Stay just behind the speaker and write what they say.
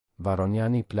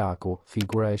Varroniani Plaku,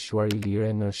 figura e Shquar Ilire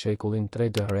në shekullin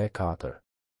 3-4.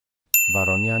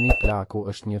 Varroniani Plaku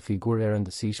është një figurë e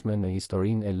rëndësishme në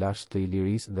historinë e lashtë të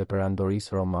Ilirisë dhe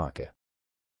perandorisë romake.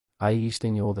 Ai ishte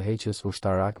një udhëheqës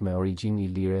ushtarak me origjinë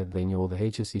ilire dhe një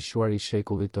udhëheqës i Shquar i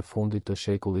shekullit të fundit të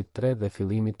shekullit 3 dhe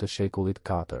fillimit të shekullit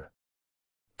 4.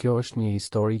 Kjo është një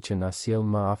histori që na sjell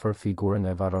më afër figurën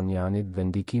e Varronianit dhe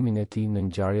ndikimin e tij në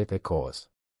ngjarjet e kohës.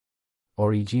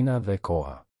 Origjina dhe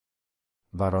koha.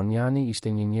 Varroniani ishte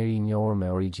një njeri i njohur me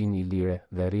origjinë ilire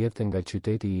dhe rrjedhte nga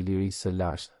qyteti i Ilirisë së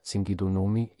lashtë,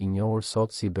 Singidunumi, i njohur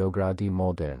sot si Beogradi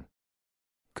modern.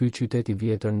 Ky qytet i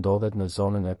vjetër ndodhet në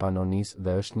zonën e Panonisë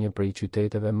dhe është një prej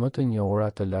qyteteve më të njohura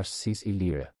të lashtësisë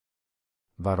ilire.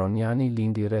 Varroniani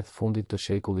lindi rreth fundit të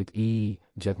shekullit I,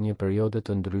 gjatë një periudhe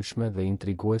të ndryshme dhe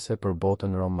intriguese për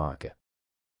botën romake.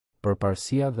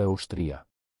 Përparësia dhe ushtria.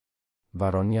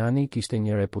 Varroniani kishte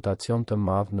një reputacion të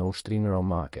madh në ushtrinë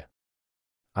romake.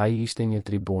 Ai ishte një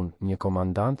tribun, një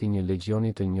komandant i një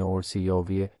legjioni të njohur si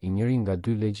Jovie, i njëri nga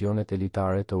 2 legjionet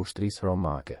elitare të ushtrisë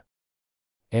romake.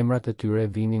 Emrat e tyre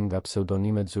vinin nga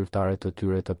pseudonimet zyrtare të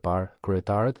tyre të parë,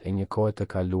 kryetarët e një kohe të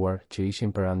kaluar që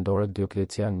ishin perandorët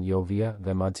Dioklecian Jovia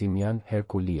dhe Maximian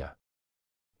Herkulia.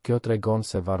 Kjo tregon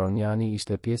se Varroniani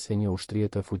ishte pjesë e një ushtrie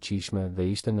të fuqishme dhe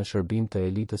ishte në shërbim të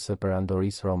elitës së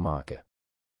perandorisë romake.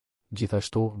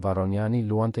 Gjithashtu, Varroniani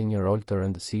luante një rol të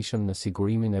rëndësishëm në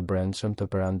sigurimin e brendshëm të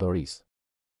perandorisë.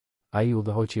 Ai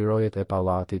udhëhoqi rojet e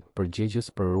pallatit,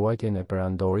 përgjegjës për ruajtjen e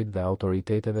perandorit dhe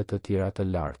autoriteteve të tjera të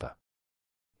larta.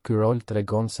 Ky rol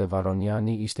tregon se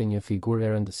Varroniani ishte një figurë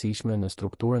e rëndësishme në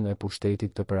strukturën e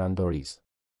pushtetit të perandorisë.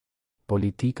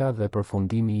 Politika dhe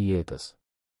përfundimi i jetës.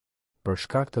 Për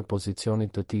shkak të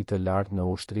pozicionit të tij të lartë në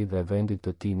ushtri dhe vendit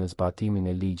të tij në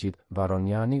zbatimin e ligjit,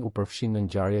 Varroniani u përfshi në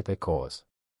ngjarjet e kohës.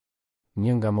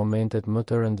 Një nga momentet më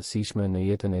të rëndësishme në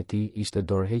jetën e tij ishte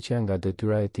dorëheqja nga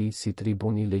detyra e tij si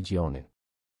tribun i legjionit.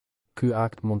 Ky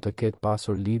akt mund të ketë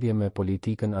pasur lidhje me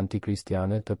politikën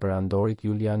antikristiane të perandorit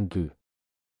Julian II.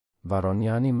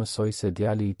 Varroniani mësoi se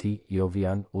djali i tij,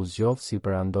 Jovian, u zgjodh si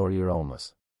perandor i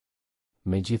Romës.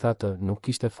 Megjithatë, nuk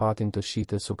kishte fatin të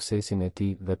shihte suksesin e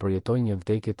tij dhe përjetoi një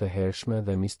vdekje të hershme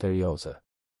dhe misterioze.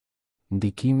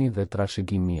 Ndikimi dhe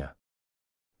trashëgimia.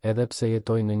 Edhe pse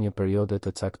jetoi në një periudhë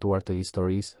të caktuar të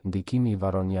historisë, ndikimi i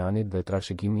Varronianit dhe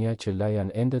trashëgimia që la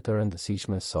janë ende të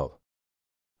rëndësishme sot.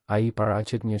 Ai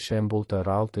paraqet një shembull të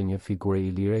rrallë të një figure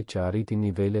ilire që arriti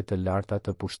nivele të larta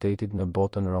të pushtetit në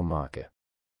botën romake.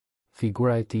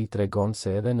 Figura e tij tregon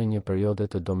se edhe në një periudhë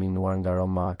të dominuar nga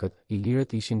romakët,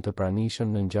 ilirët ishin të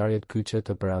pranishëm në ngjarjet kyçe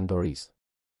të perandorisë.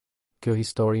 Kjo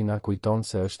histori na kujton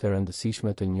se është e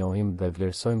rëndësishme të njohim dhe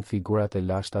vlerësojmë figurat e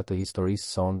lashta të historisë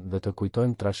sonë dhe të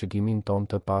kujtojmë trashëgimin tonë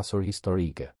të pasur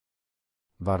historike.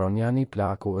 Varroniani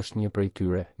Plaku është një prej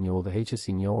tyre, një udhëheqës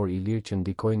i njohur ilir që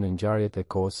ndikoi në ngjarjet e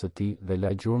kohës së tij dhe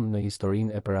la gjurmë në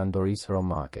historinë e perandorisë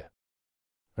romake.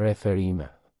 Referime.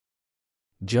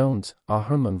 Jones,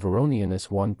 Ahriman Varronian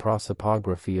is one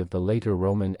prosopography of the later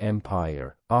Roman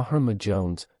Empire. Ahriman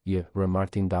Jones, J.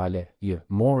 Remartindale, J.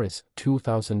 Morris,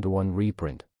 2001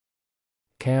 reprint.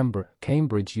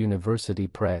 Cambridge University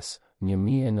Press,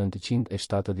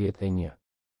 1971.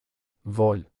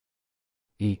 Vol.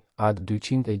 I. Ad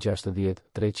 260,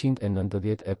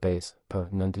 395, p.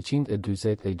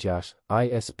 926,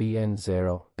 ISBN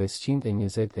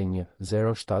 0-521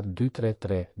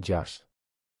 07233 6.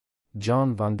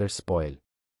 John van der Spoel.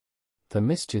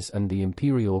 Themistocles and the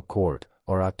Imperial Court,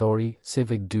 Oratory,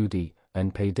 Civic Duty,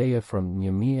 and Paideia from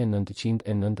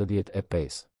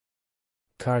 1995.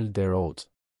 Karl de Rhodes.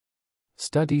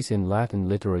 Studies in Latin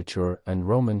Literature and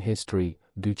Roman History,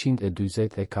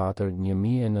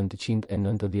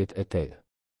 224-1998.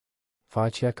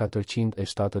 Faqja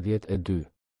 472.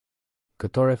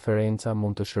 Këto referenca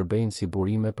mund të shërbejnë si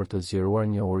burime për të zgjeruar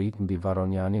njohuritë mbi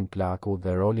Varronianin Plaku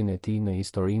dhe rolin e tij në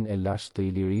historinë e lashtë të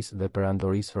Ilirisë dhe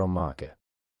perandorisë romake.